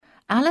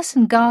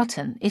Alison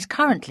Garton is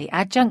currently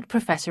Adjunct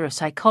Professor of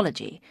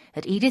Psychology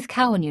at Edith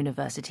Cowan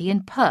University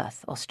in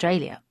Perth,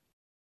 Australia.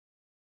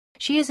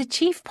 She is a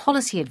Chief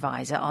Policy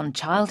Advisor on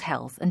child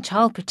health and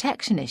child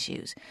protection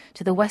issues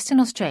to the Western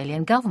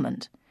Australian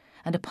Government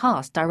and a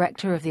past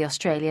Director of the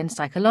Australian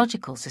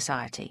Psychological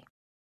Society.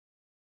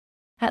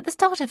 At the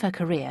start of her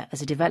career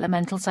as a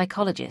developmental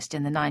psychologist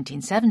in the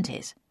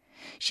 1970s,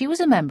 she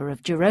was a member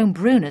of Jerome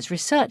Bruner's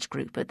research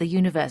group at the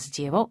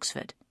University of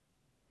Oxford.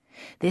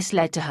 This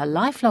led to her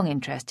lifelong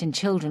interest in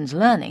children's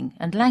learning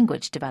and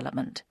language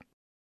development.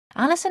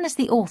 Alison is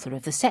the author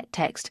of the set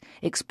text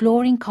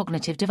Exploring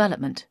Cognitive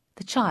Development,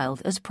 the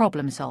Child as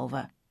Problem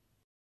Solver.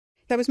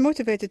 I was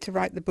motivated to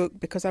write the book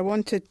because I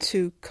wanted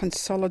to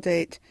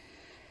consolidate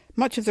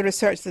much of the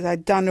research that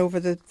I'd done over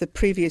the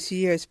previous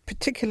years,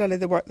 particularly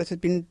the work that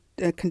had been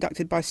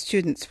conducted by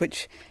students,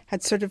 which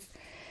had sort of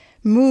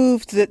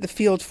moved the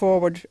field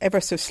forward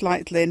ever so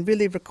slightly and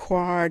really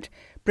required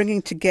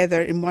bringing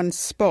together in one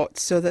spot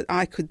so that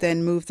I could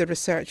then move the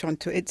research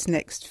onto its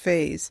next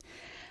phase.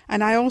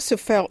 And I also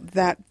felt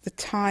that the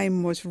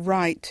time was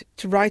right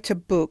to write a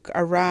book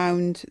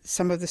around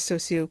some of the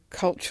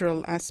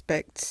socio-cultural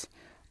aspects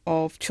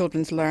of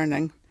children's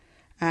learning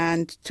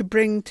and to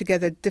bring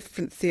together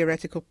different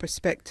theoretical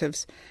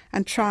perspectives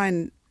and try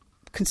and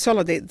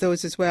consolidate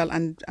those as well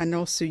and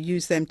also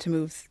use them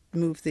to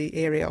move the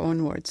area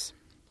onwards.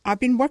 I've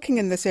been working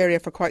in this area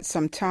for quite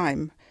some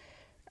time,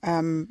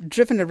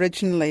 driven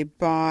originally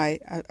by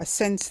a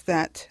sense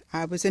that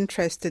I was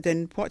interested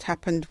in what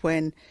happened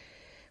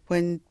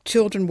when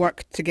children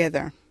work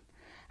together,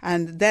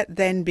 and that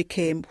then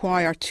became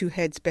why are two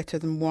heads better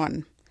than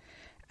one,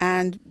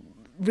 and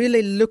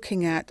really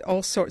looking at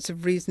all sorts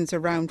of reasons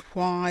around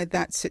why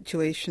that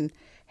situation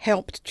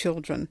helped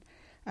children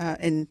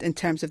in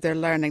terms of their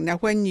learning. Now,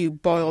 when you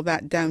boil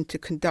that down to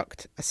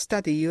conduct a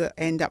study, you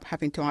end up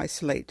having to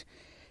isolate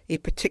a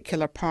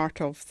particular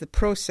part of the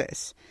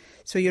process.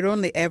 So you're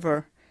only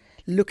ever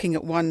looking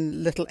at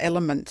one little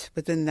element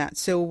within that.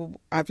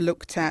 So I've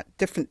looked at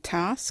different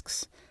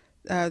tasks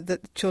that the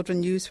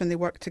children use when they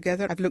work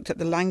together. I've looked at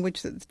the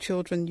language that the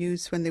children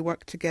use when they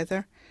work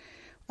together.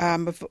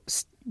 I've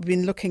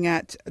been looking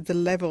at the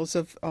levels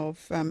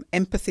of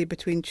empathy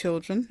between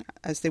children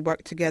as they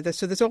work together.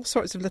 So there's all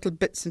sorts of little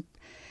bits and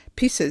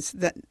pieces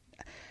that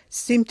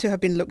seem to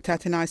have been looked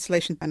at in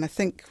isolation. And I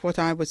think what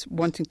I was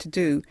wanting to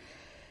do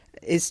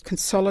is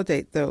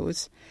consolidate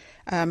those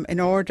in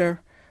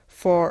order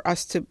for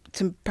us to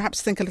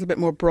perhaps think a little bit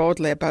more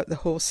broadly about the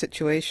whole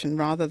situation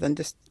rather than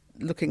just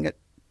looking at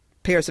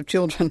pairs of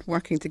children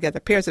working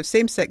together, pairs of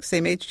same-sex,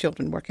 same-age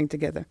children working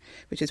together,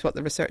 which is what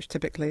the research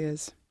typically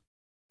is.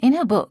 In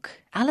her book,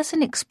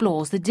 Alison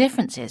explores the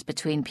differences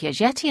between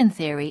Piagetian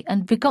theory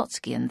and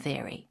Vygotskian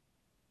theory.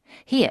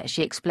 Here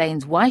she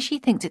explains why she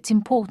thinks it's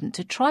important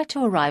to try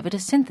to arrive at a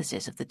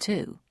synthesis of the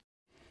two.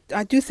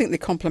 I do think they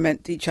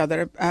complement each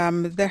other.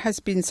 There has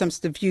been some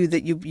sort of view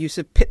that you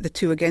sort of pit the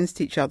two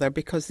against each other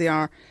because they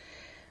are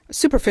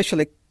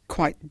superficially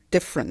quite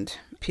different.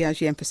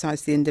 Piaget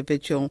emphasised the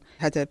individual,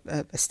 had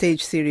a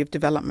stage theory of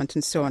development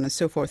and so on and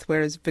so forth,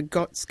 whereas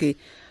Vygotsky,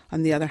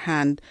 on the other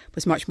hand,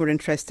 was much more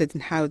interested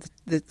in how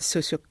the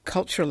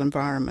socio-cultural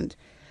environment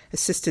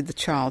assisted the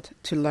child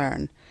to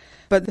learn.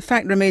 But the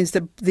fact remains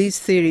that these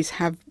theories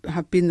have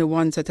been the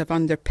ones that have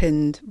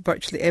underpinned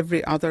virtually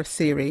every other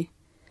theory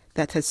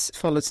that has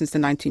followed since the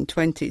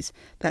 1920s,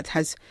 that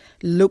has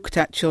looked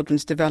at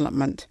children's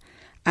development.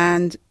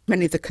 And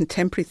many of the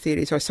contemporary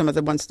theories, or some of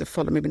the ones that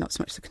follow, maybe not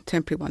so much the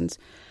contemporary ones,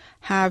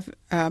 have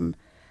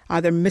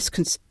either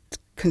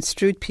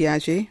misconstrued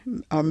Piaget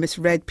or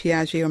misread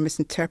Piaget or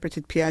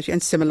misinterpreted Piaget,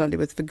 and similarly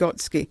with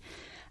Vygotsky.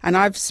 And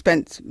I've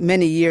spent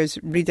many years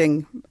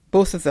reading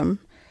both of them,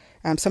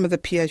 some of the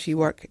Piaget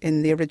work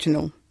in the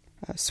original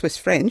Swiss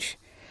French,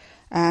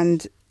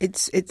 and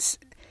it's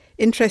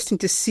interesting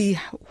to see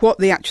what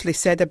they actually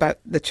said about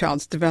the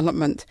child's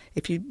development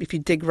if you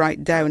dig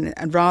right down,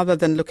 and rather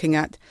than looking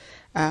at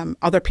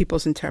other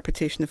people's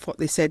interpretation of what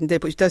they said and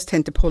did, which does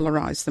tend to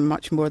polarise them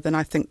much more than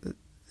I think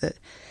that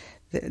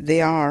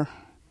they are.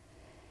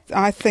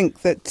 I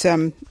think that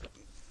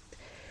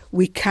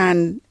we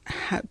can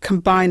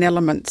combine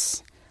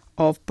elements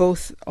of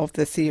both of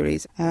the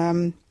theories.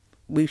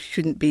 We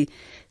shouldn't be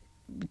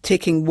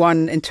taking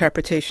one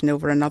interpretation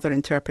over another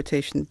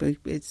interpretation.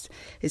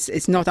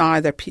 It's not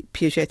either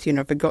Piagetian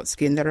or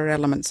Vygotskian. There are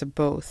elements of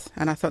both,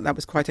 and I thought that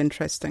was quite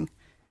interesting.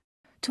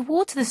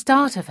 Towards the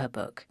start of her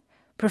book,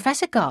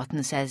 Professor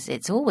Garton says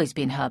it's always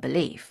been her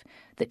belief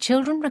that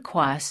children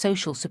require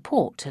social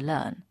support to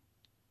learn.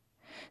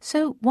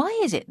 So why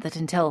is it that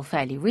until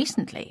fairly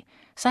recently,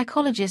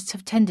 psychologists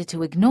have tended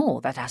to ignore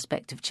that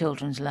aspect of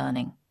children's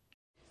learning?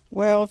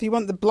 Well, if you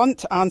want the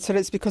blunt answer,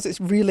 it's because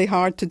it's really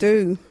hard to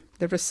do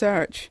the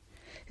research.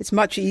 It's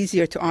much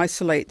easier to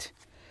isolate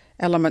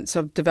elements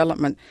of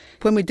development.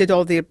 When we did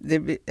all the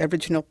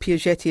original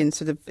Piagetian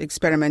sort of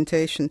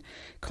experimentation,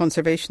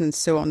 conservation and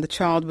so on, the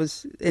child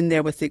was in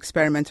there with the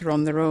experimenter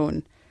on their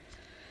own.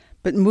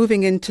 But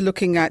moving into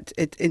looking at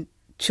it in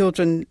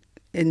children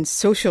in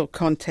social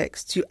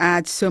contexts, you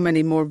add so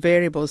many more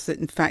variables that,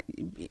 in fact,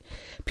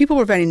 people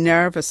were very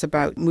nervous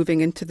about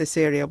moving into this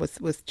area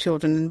with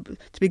children. And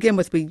to begin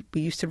with, we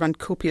used to run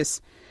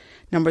copious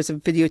numbers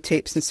of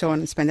videotapes and so on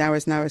and spend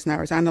hours and hours and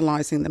hours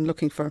analysing them,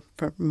 looking for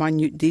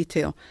minute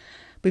detail.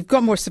 We've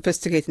got more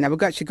sophisticated now.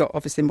 We've actually got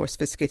obviously more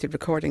sophisticated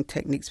recording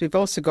techniques. We've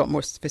also got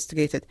more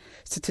sophisticated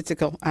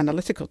statistical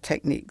analytical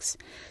techniques.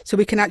 So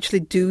we can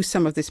actually do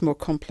some of this more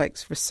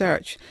complex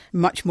research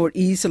much more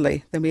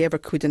easily than we ever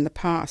could in the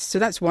past. So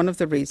that's one of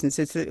the reasons,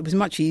 is that it was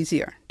much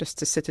easier just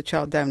to sit a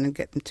child down and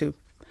get them to,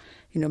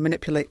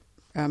 manipulate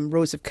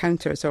rows of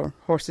counters or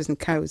horses and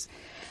cows.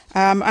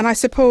 And I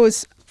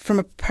suppose from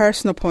a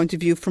personal point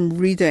of view, from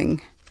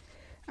reading,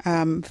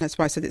 that's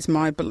why I said it's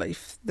my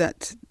belief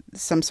that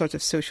some sort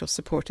of social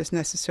support is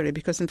necessary,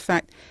 because in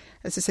fact,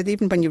 as I said,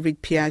 even when you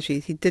read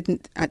Piaget, he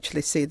didn't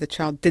actually say the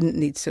child didn't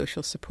need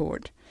social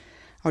support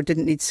or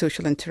didn't need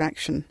social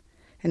interaction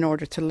in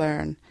order to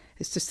learn.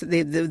 It's just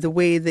that the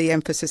way the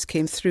emphasis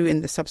came through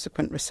in the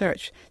subsequent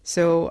research.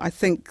 So I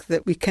think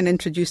that we can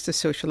introduce the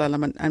social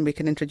element, and we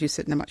can introduce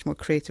it in a much more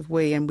creative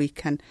way, and we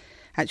can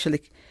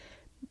actually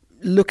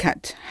look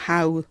at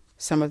how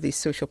some of these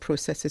social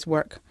processes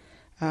work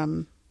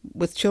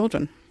with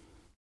children.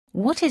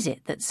 What is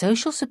it that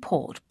social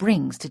support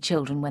brings to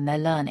children when they're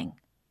learning?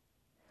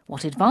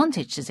 What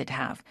advantage does it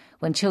have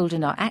when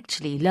children are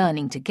actually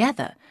learning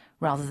together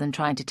rather than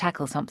trying to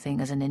tackle something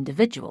as an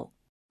individual?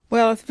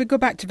 Well, if we go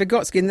back to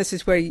Vygotsky, and this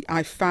is where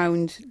I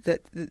found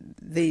that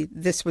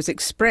this was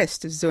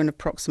expressed as zone of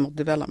proximal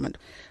development,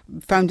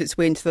 found its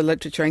way into the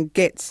literature and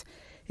gets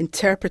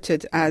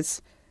interpreted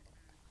as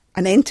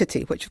an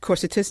entity, which of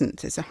course it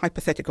isn't. It's a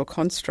hypothetical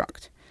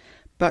construct.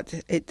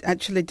 But it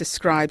actually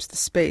describes the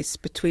space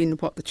between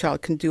what the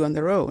child can do on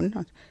their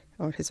own,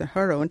 or his or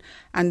her own,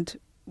 and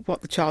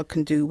what the child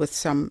can do with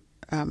some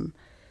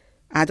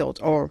adult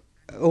or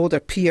older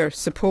peer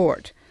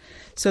support.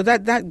 So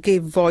that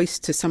gave voice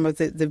to some of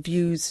the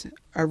views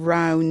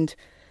around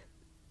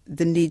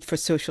the need for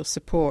social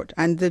support.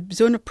 And the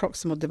zone of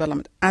proximal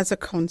development as a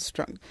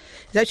construct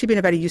has actually been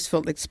a very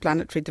useful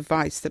explanatory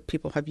device that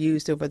people have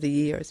used over the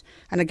years.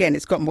 And again,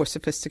 it's got more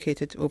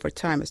sophisticated over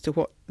time as to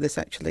what this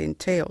actually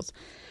entails.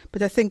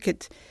 But I think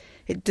it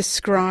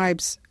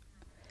describes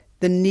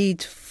the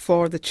need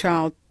for the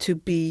child to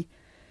be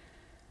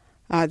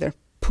either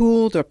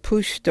pulled or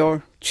pushed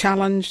or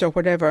challenged or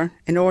whatever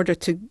in order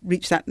to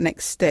reach that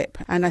next step.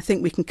 And I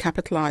think we can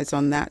capitalise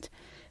on that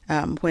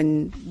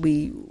when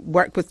we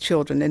work with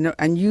children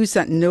and use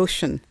that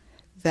notion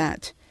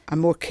that a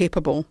more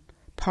capable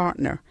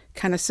partner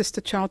can assist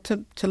a child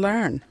to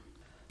learn.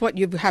 What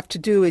you have to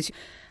do is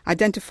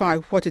identify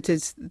what it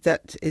is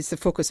that is the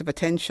focus of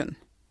attention,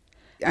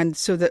 and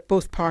so that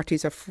both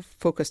parties are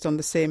focused on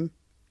the same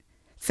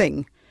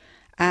thing,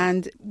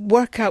 and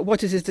work out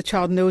what it is the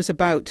child knows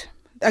about.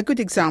 A good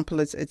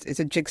example is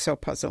a jigsaw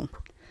puzzle,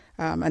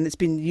 and it's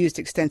been used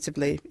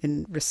extensively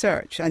in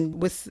research.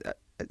 And with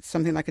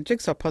something like a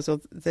jigsaw puzzle,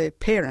 the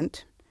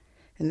parent,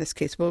 in this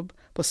case, will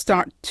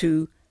start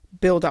to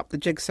build up the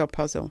jigsaw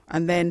puzzle,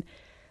 and then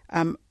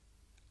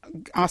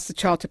ask the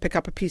child to pick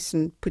up a piece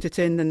and put it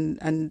in,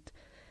 and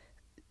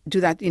do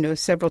that,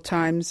 several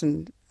times,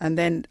 and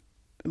then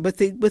with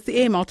the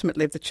aim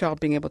ultimately of the child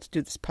being able to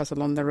do this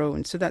puzzle on their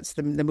own. So that's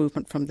the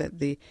movement from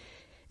the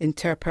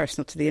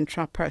interpersonal to the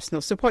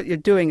intrapersonal. So what you're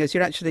doing is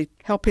you're actually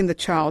helping the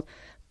child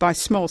by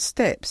small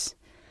steps,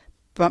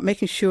 but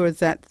making sure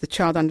that the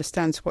child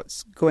understands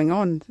what's going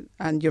on,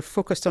 and you're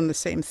focused on the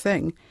same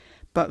thing,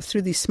 but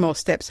through these small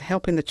steps,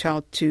 helping the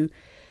child to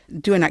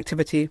do an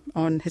activity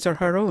on his or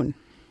her own.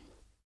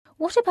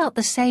 What about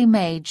the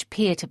same-age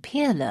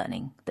peer-to-peer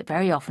learning that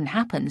very often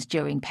happens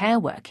during pair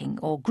working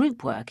or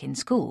group work in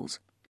schools?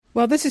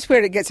 Well, this is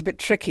where it gets a bit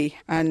tricky,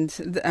 and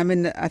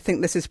I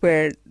think this is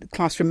where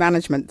classroom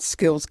management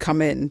skills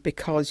come in,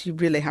 because you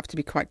really have to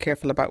be quite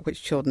careful about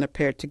which children are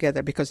paired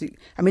together, because,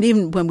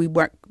 even when we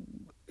work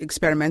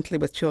experimentally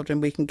with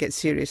children, we can get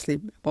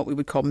seriously what we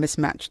would call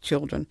mismatched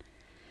children.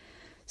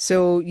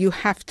 So you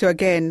have to,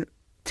 again,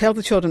 tell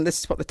the children this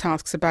is what the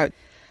task's about.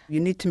 You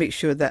need to make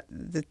sure that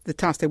the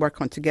task they work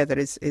on together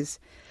is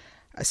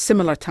a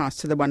similar task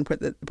to the one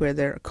where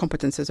their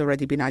competence has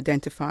already been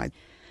identified.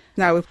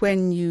 Now,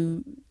 when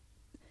you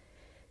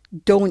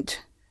don't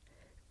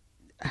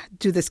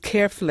do this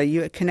carefully,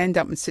 you can end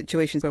up in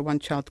situations where one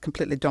child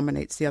completely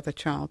dominates the other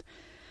child.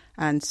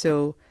 And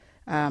so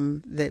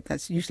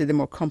that's usually the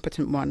more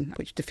competent one,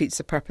 which defeats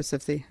the purpose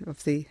of the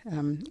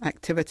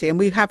activity. And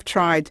we have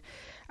tried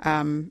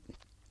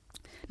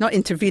not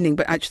intervening,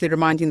 but actually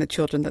reminding the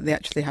children that they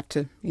actually have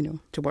to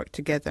work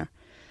together.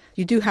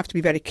 You do have to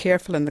be very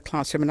careful in the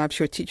classroom, and I'm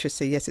sure teachers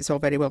say, yes, it's all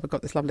very well, we've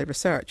got this lovely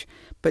research,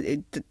 but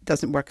it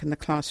doesn't work in the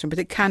classroom. But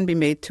it can be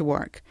made to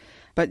work.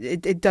 But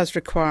it does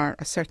require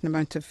a certain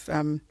amount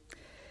of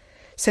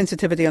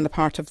sensitivity on the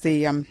part of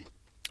the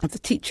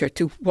teacher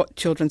to what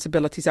children's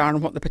abilities are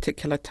and what the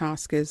particular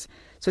task is.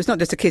 So it's not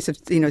just a case of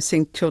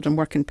seeing children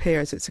work in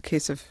pairs. It's a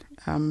case of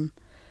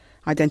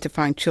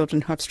identifying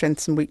children who have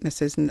strengths and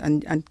weaknesses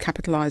and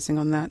capitalising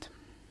on that.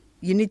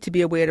 you need to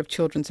be aware of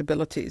children's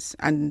abilities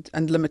and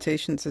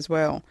limitations as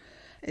well.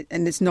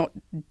 And it's not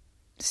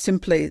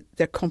simply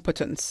their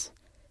competence.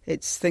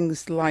 It's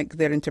things like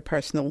their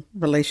interpersonal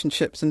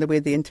relationships and the way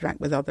they interact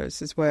with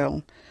others as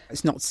well.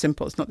 It's not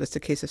simple. It's not just a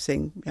case of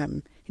saying,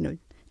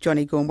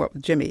 Johnny, go and work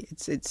with Jimmy.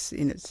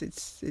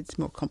 It's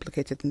more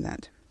complicated than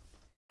that.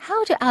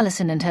 How do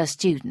Alison and her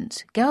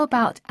students go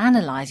about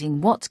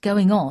analysing what's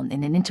going on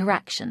in an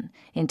interaction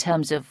in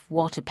terms of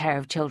what a pair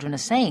of children are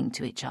saying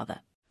to each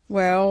other?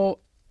 Well,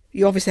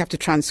 you obviously have to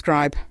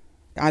transcribe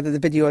either the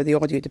video or the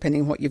audio,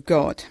 depending on what you've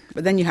got.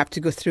 But then you have to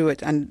go through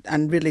it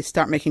and really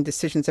start making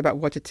decisions about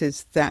what it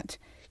is that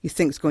you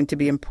think is going to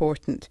be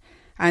important.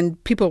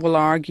 And people will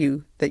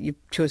argue that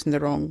you've chosen the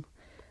wrong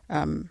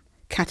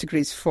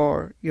categories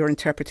for your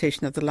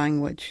interpretation of the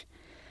language.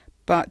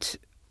 But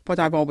what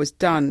I've always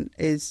done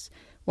is,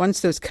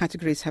 once those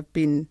categories have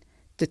been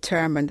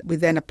determined, we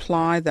then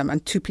apply them,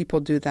 and two people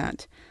do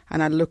that.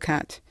 And I look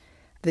at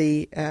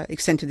the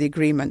extent of the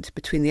agreement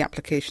between the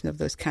application of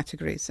those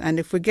categories. And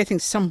if we're getting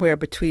somewhere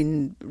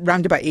between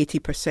round about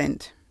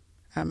 80%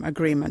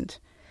 agreement,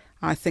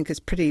 I think it's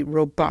pretty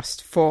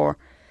robust for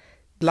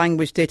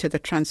language data, the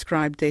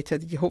transcribed data.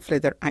 Hopefully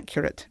they're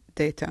accurate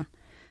data.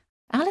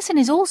 Alison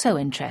is also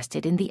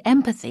interested in the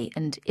empathy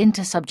and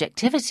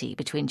intersubjectivity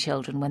between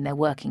children when they're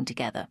working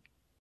together.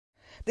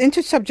 The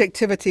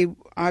intersubjectivity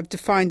I've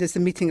defined as the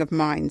meeting of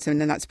minds, and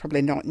that's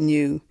probably not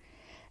new.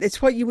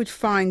 It's what you would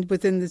find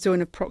within the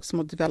zone of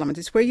proximal development.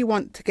 It's where you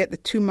want to get the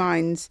two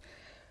minds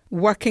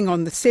working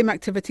on the same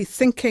activity,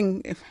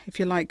 thinking, if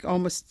you like,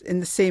 almost in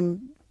the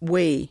same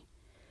way.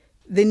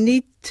 They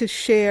need to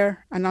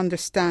share an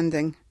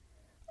understanding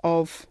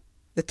of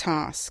the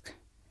task.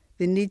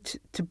 They need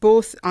to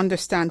both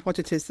understand what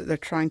it is that they're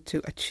trying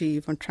to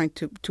achieve and trying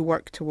to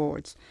work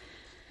towards.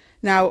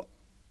 Now,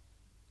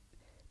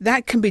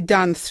 that can be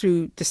done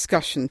through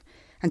discussion,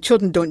 and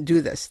children don't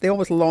do this. They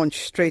always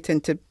launch straight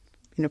into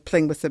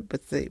playing with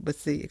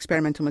the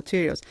experimental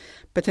materials.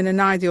 But in an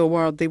ideal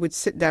world, they would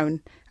sit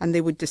down and they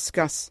would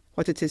discuss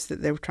what it is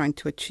that they were trying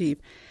to achieve.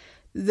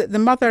 The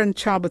mother and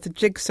child with the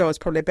jigsaw is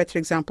probably a better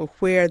example,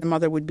 where the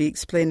mother would be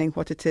explaining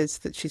what it is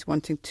that she's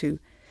wanting to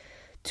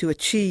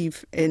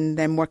achieve in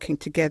them working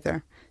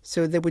together.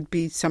 So there would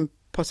be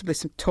possibly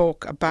some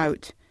talk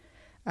about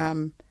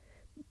the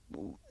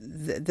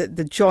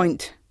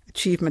joint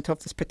achievement of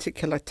this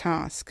particular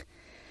task.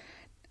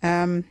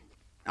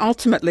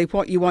 Ultimately,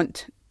 what you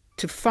want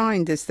to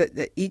find is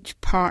that each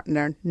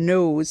partner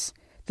knows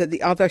that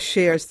the other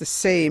shares the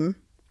same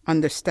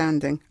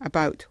understanding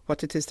about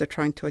what it is they're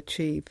trying to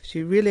achieve. So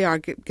you really are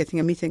getting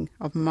a meeting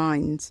of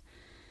minds.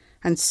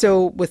 And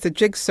so with the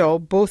jigsaw,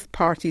 both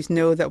parties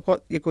know that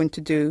what you're going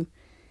to do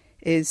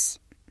is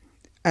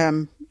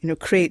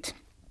create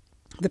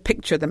the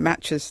picture that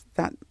matches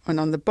that one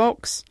on the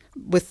box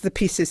with the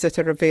pieces that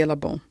are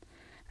available.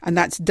 And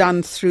that's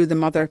done through the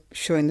mother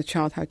showing the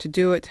child how to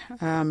do it,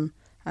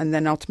 and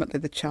then ultimately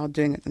the child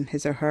doing it on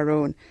his or her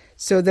own.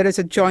 So there is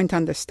a joint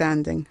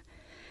understanding.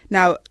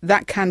 Now,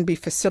 that can be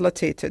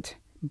facilitated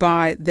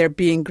by there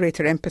being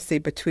greater empathy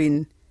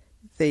between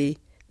the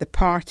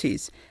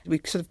parties.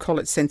 We sort of call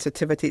it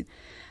sensitivity.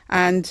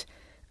 And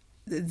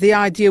the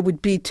idea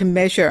would be to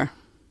measure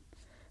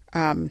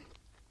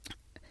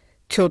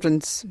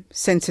children's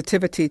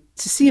sensitivity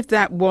to see if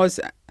that was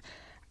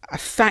a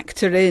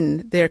factor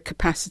in their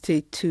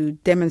capacity to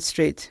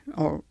demonstrate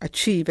or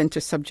achieve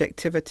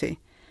intersubjectivity.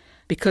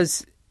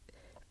 Because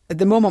at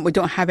the moment we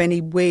don't have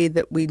any way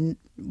that we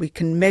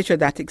can measure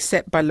that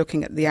except by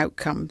looking at the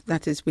outcome.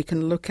 That is, we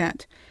can look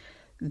at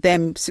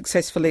them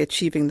successfully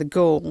achieving the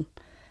goal.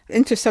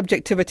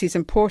 Intersubjectivity is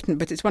important,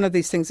 but it's one of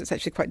these things that's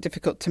actually quite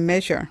difficult to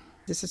measure.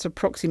 This is a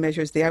proxy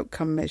measure, is the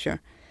outcome measure.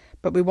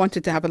 But we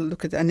wanted to have a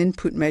look at an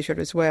input measure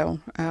as well,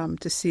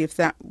 to see if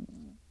that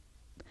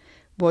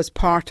was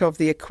part of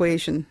the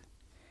equation.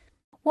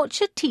 What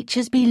should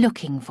teachers be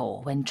looking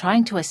for when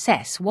trying to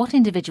assess what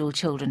individual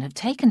children have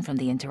taken from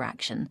the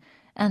interaction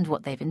and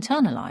what they've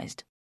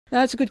internalised?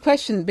 That's a good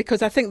question,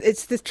 because I think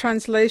it's the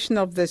translation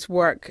of this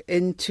work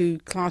into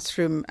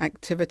classroom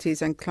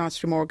activities and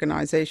classroom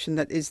organisation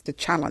that is the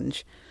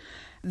challenge.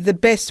 The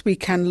best we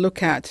can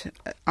look at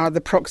are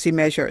the proxy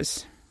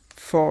measures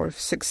for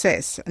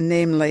success,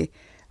 namely,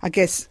 I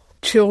guess,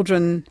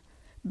 children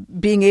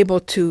being able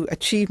to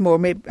achieve more.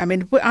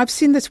 I've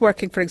seen this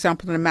working, for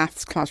example, in a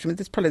maths classroom.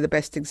 That's probably the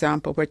best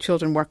example, where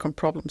children work on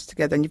problems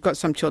together, and you've got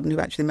some children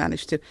who actually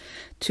manage to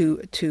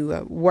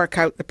work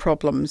out the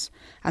problems,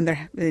 and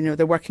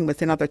they're working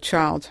with another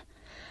child.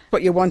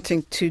 What you're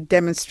wanting to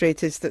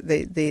demonstrate is that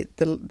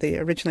the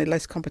originally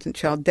less competent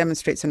child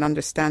demonstrates an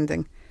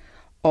understanding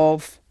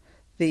of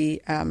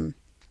the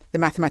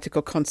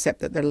mathematical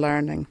concept that they're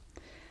learning,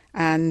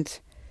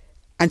 and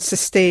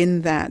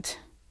sustain that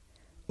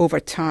over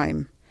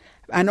time.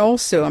 And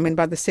also,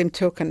 by the same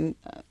token,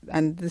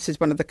 and this is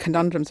one of the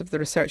conundrums of the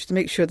research, to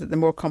make sure that the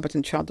more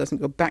competent child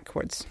doesn't go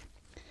backwards.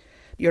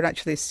 You're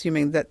actually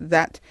assuming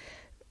that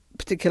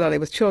particularly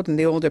with children,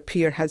 the older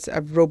peer has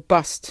a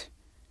robust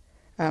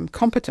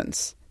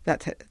competence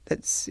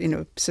that's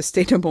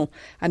sustainable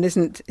and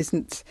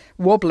isn't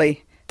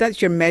wobbly.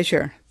 That's your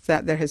measure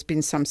that there has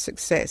been some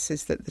success,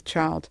 is that the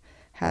child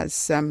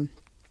has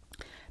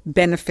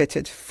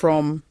benefited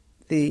from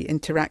the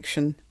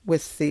interaction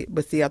with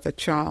the other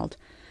child,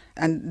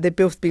 and they've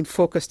both been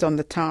focused on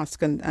the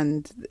task,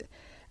 and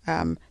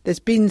there's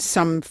been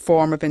some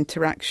form of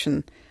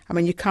interaction. I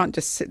mean, you can't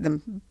just sit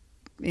them,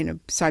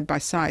 side by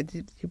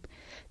side.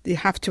 You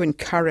have to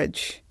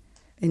encourage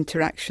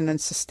interaction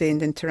and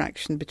sustained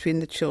interaction between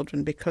the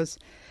children, because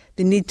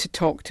they need to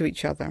talk to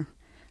each other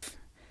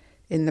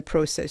in the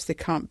process. They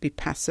can't be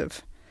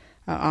passive,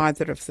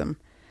 either of them.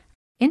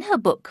 In her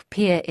book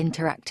Peer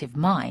Interactive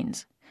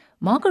Minds,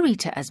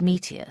 Margarita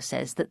Asmitia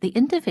says that the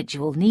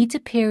individual needs a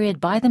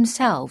period by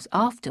themselves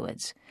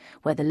afterwards,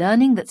 where the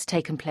learning that's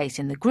taken place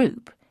in the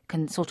group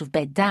can sort of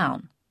bed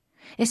down.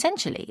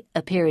 Essentially,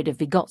 a period of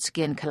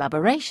Vygotskian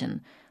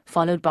collaboration,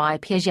 followed by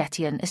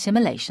Piagetian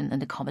assimilation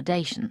and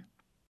accommodation.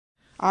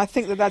 I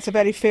think that's a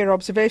very fair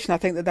observation. I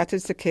think that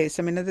is the case.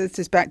 I mean, this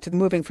is back to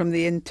moving from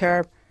the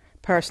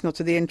interpersonal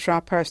to the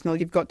intrapersonal.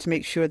 You've got to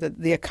make sure that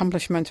the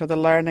accomplishment or the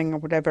learning or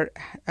whatever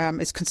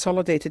is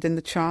consolidated in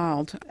the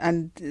child,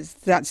 and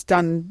that's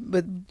done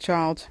with the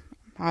child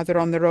either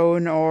on their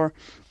own or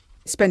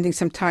spending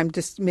some time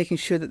just making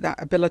sure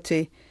that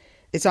ability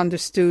is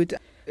understood.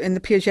 In the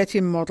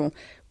Piagetian model,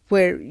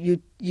 where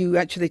you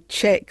actually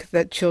check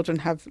that children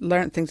have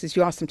learnt things, is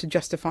you ask them to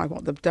justify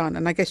what they've done.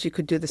 And I guess you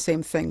could do the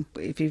same thing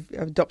if you're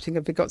adopting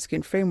a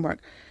Vygotskian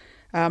framework,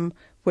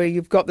 where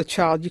you've got the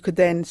child. You could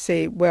then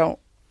say, well,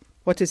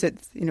 what is it,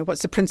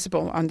 what's the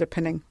principle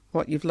underpinning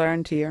what you've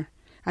learned here?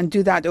 And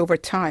do that over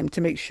time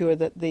to make sure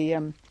that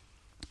the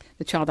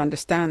child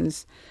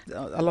understands.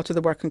 A lot of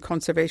the work on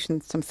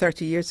conservation some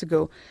 30 years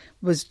ago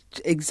was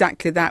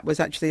exactly that, was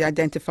actually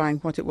identifying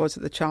what it was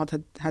that the child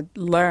had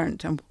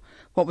learned and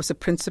what was the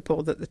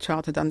principle that the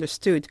child had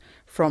understood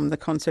from the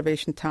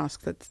conservation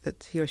task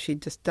that he or she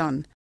had just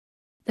done.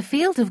 The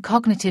field of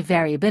cognitive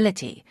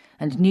variability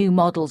and new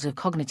models of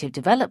cognitive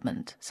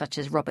development, such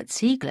as Robert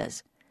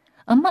Siegler's,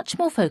 are much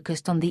more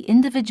focused on the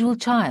individual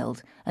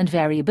child and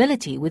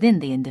variability within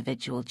the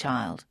individual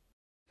child.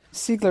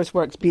 Siegler's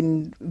work's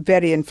been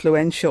very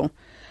influential,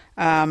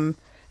 and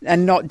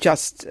not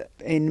just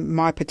in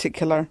my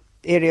particular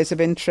areas of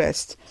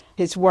interest.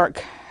 His work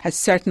has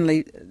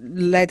certainly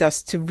led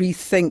us to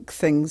rethink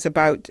things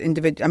about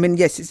individual. I mean,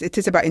 yes, it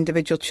is about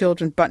individual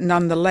children, but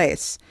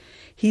nonetheless,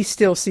 he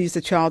still sees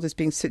the child as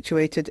being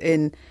situated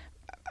in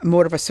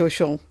more of a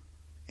social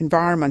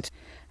environment.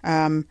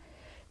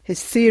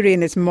 His theory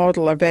and his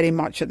model are very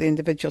much at the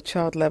individual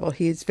child level.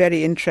 He is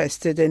very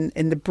interested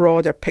in the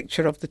broader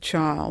picture of the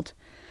child.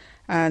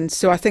 And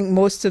so I think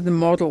most of the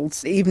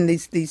models, even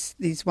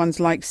these ones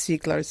like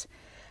Siegler's,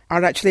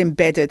 are actually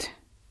embedded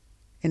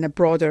in a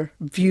broader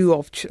view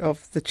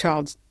of the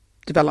child's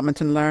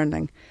development and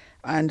learning.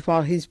 And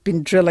while he's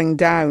been drilling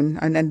down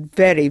and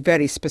very,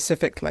 very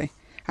specifically,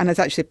 and has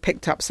actually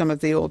picked up some of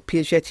the old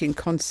Piagetian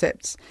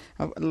concepts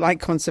like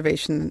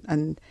conservation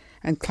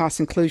and class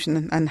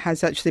inclusion, and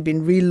has actually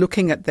been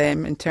re-looking at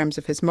them in terms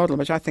of his model,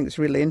 which I think is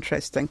really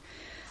interesting.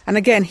 And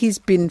again, he's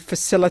been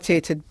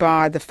facilitated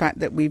by the fact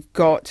that we've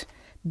got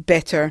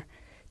better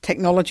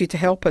technology to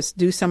help us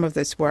do some of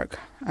this work,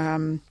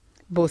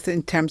 both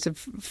in terms of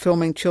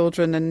filming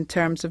children and in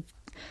terms of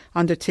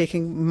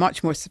undertaking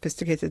much more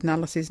sophisticated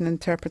analyses and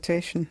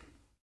interpretation.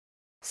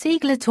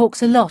 Siegler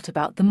talks a lot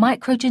about the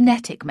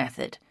microgenetic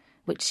method,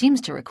 which seems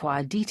to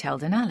require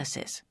detailed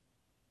analysis.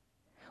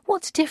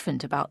 What's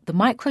different about the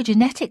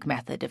microgenetic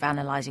method of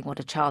analysing what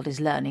a child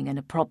is learning in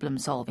a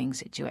problem-solving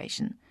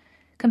situation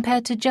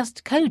compared to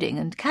just coding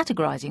and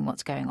categorising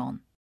what's going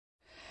on?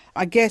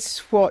 I guess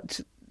what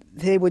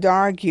they would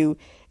argue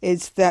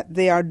is that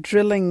they are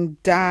drilling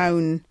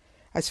down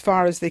as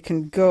far as they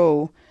can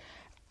go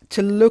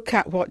to look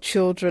at what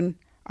children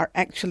are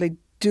actually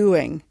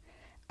doing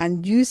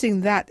and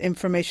using that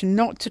information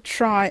not to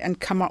try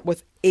and come up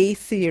with a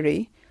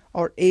theory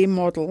or a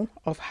model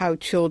of how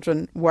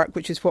children work,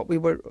 which is what we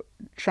were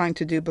trying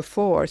to do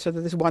before, so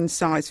that there's one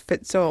size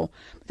fits all,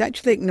 but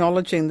actually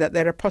acknowledging that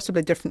there are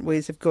possibly different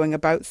ways of going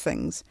about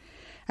things.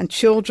 And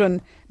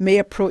children may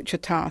approach a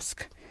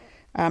task,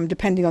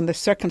 depending on the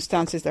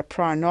circumstances, their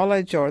prior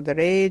knowledge or their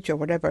age or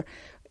whatever,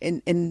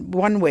 in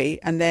one way,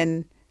 and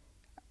then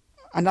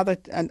on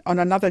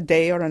another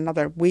day or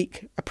another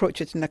week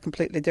approach it in a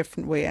completely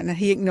different way. And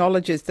he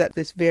acknowledges that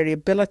this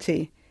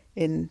variability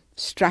in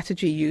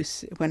strategy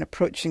use when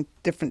approaching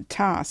different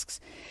tasks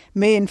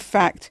may in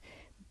fact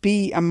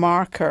be a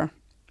marker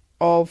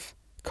of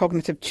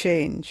cognitive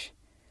change.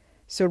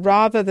 So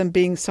rather than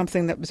being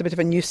something that was a bit of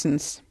a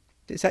nuisance,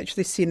 it's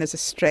actually seen as a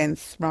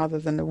strength rather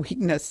than a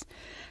weakness.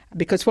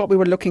 Because what we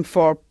were looking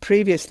for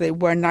previously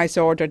were nice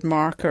ordered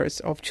markers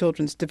of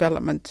children's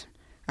development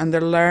and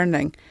their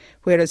learning,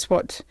 whereas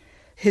what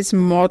his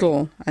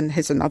model and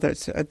his and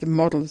others, the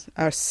models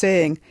are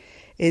saying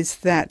is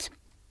that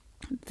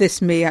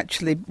this may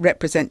actually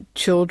represent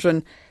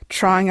children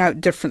trying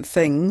out different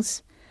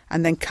things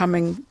and then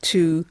coming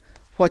to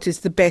what is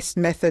the best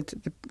method,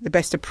 the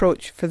best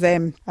approach for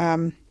them.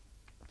 And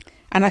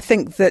I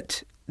think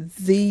that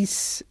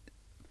these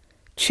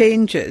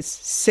changes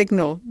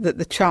signal that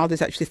the child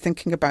is actually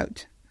thinking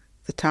about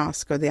the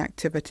task or the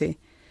activity,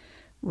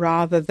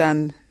 rather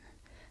than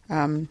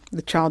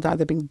the child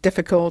either being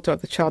difficult or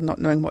the child not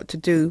knowing what to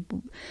do.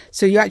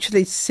 So you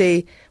actually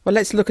say, well,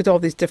 let's look at all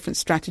these different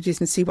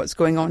strategies and see what's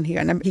going on here.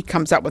 And then he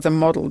comes up with a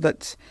model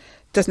that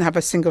doesn't have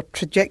a single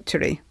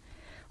trajectory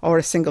or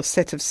a single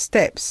set of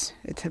steps.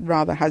 It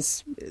rather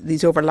has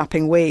these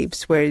overlapping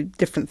waves where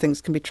different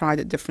things can be tried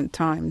at different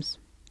times.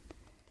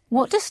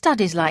 What do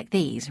studies like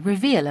these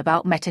reveal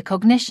about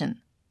metacognition?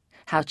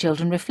 How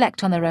children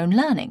reflect on their own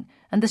learning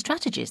and the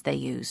strategies they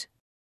use?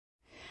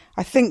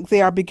 I think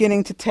they are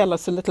beginning to tell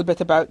us a little bit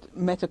about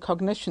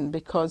metacognition,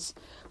 because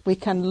we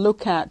can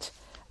look at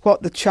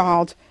what the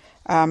child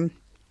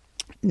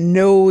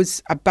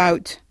knows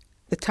about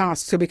the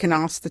task, so we can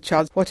ask the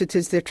child what it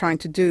is they're trying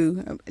to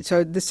do.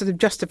 So this sort of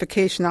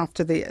justification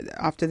after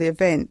the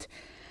event,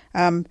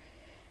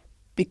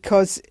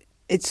 because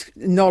it's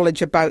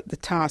knowledge about the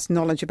task,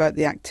 knowledge about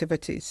the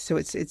activities. So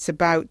it's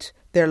about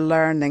their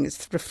learning.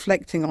 It's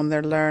reflecting on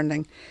their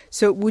learning.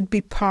 So it would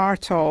be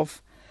part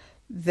of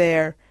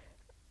their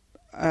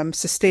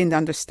sustained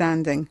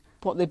understanding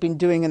what they've been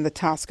doing in the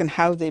task and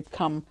how they've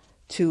come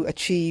to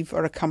achieve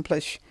or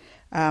accomplish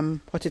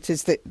what it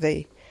is that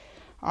they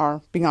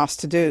are being asked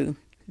to do.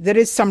 There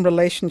is some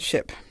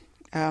relationship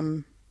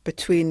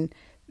between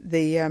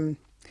the,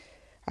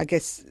 I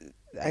guess,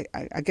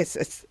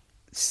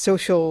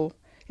 social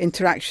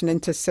interaction,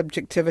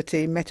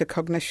 intersubjectivity,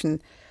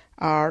 metacognition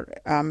are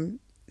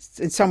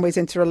in some ways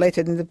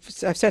interrelated, and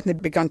I've certainly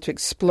begun to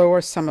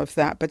explore some of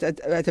that, but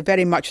at a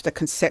very much the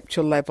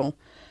conceptual level,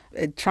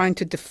 trying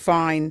to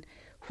define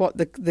what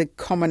the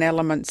common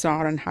elements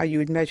are and how you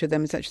would measure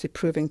them is actually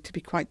proving to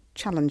be quite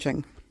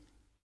challenging.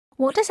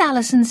 What does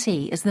Alison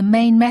see as the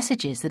main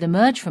messages that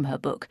emerge from her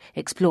book,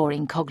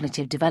 Exploring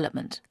Cognitive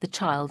Development, The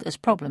Child as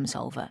Problem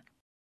Solver?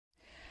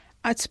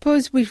 I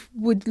suppose we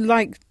would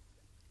like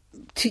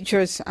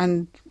teachers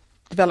and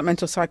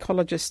developmental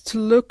psychologists to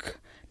look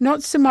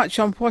not so much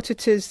on what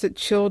it is that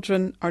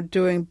children are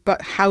doing,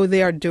 but how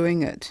they are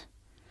doing it.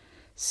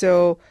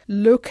 So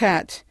look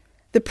at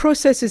the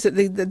processes that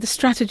the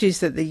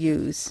strategies that they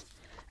use,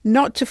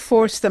 not to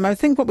force them. I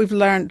think what we've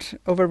learned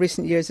over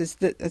recent years is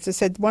that, as I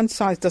said, one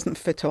size doesn't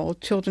fit all.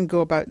 Children go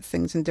about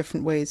things in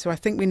different ways. So I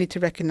think we need to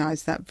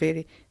recognise that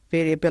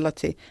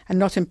variability and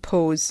not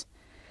impose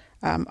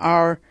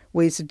our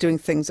ways of doing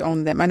things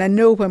on them. And I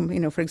know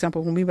when, for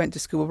example, when we went to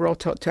school, we were all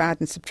taught to add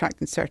and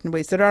subtract in certain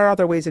ways. There are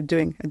other ways of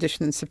doing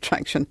addition and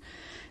subtraction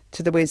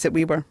to the ways that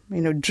we were,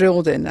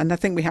 drilled in. And I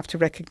think we have to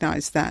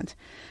recognise that.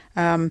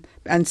 And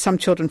some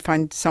children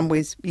find some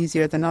ways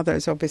easier than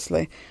others,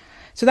 obviously.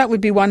 So that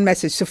would be one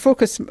message. So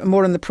focus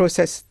more on the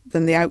process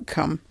than the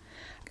outcome.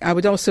 I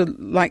would also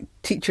like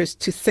teachers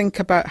to think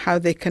about how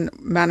they can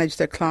manage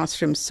their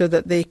classrooms so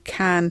that they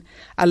can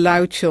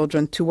allow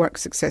children to work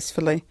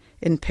successfully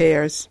in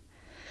pairs,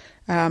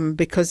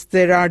 because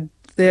there are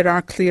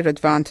clear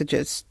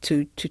advantages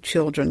to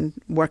children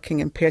working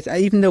in pairs.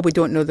 Even though we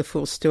don't know the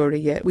full story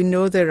yet, we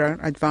know there are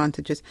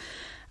advantages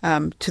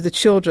to the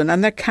children,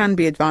 and there can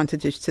be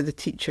advantages to the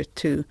teacher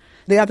too.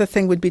 The other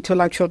thing would be to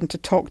allow children to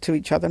talk to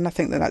each other, and I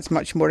think that's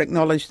much more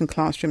acknowledged in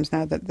classrooms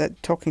now,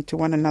 that talking to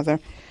one another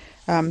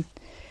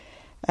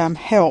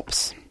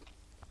helps.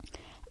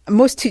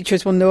 Most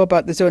teachers will know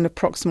about the zone of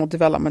proximal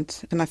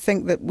development, and I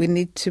think that we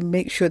need to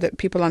make sure that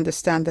people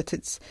understand that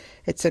it's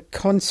a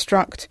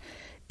construct.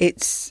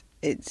 It's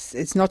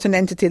not an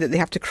entity that they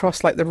have to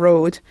cross like the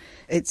road.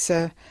 It's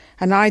an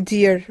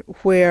idea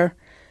where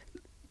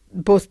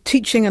both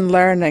teaching and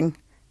learning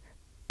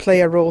play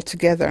a role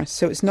together.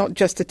 So it's not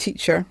just a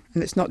teacher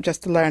and it's not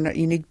just a learner.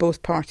 You need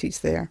both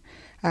parties there.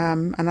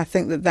 And I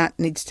think that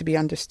needs to be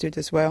understood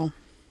as well.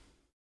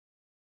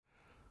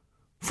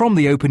 From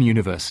the Open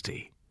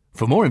University.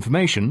 For more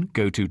information,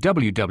 go to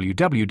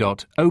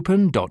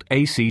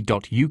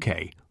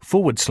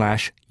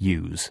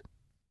www.open.ac.uk/use.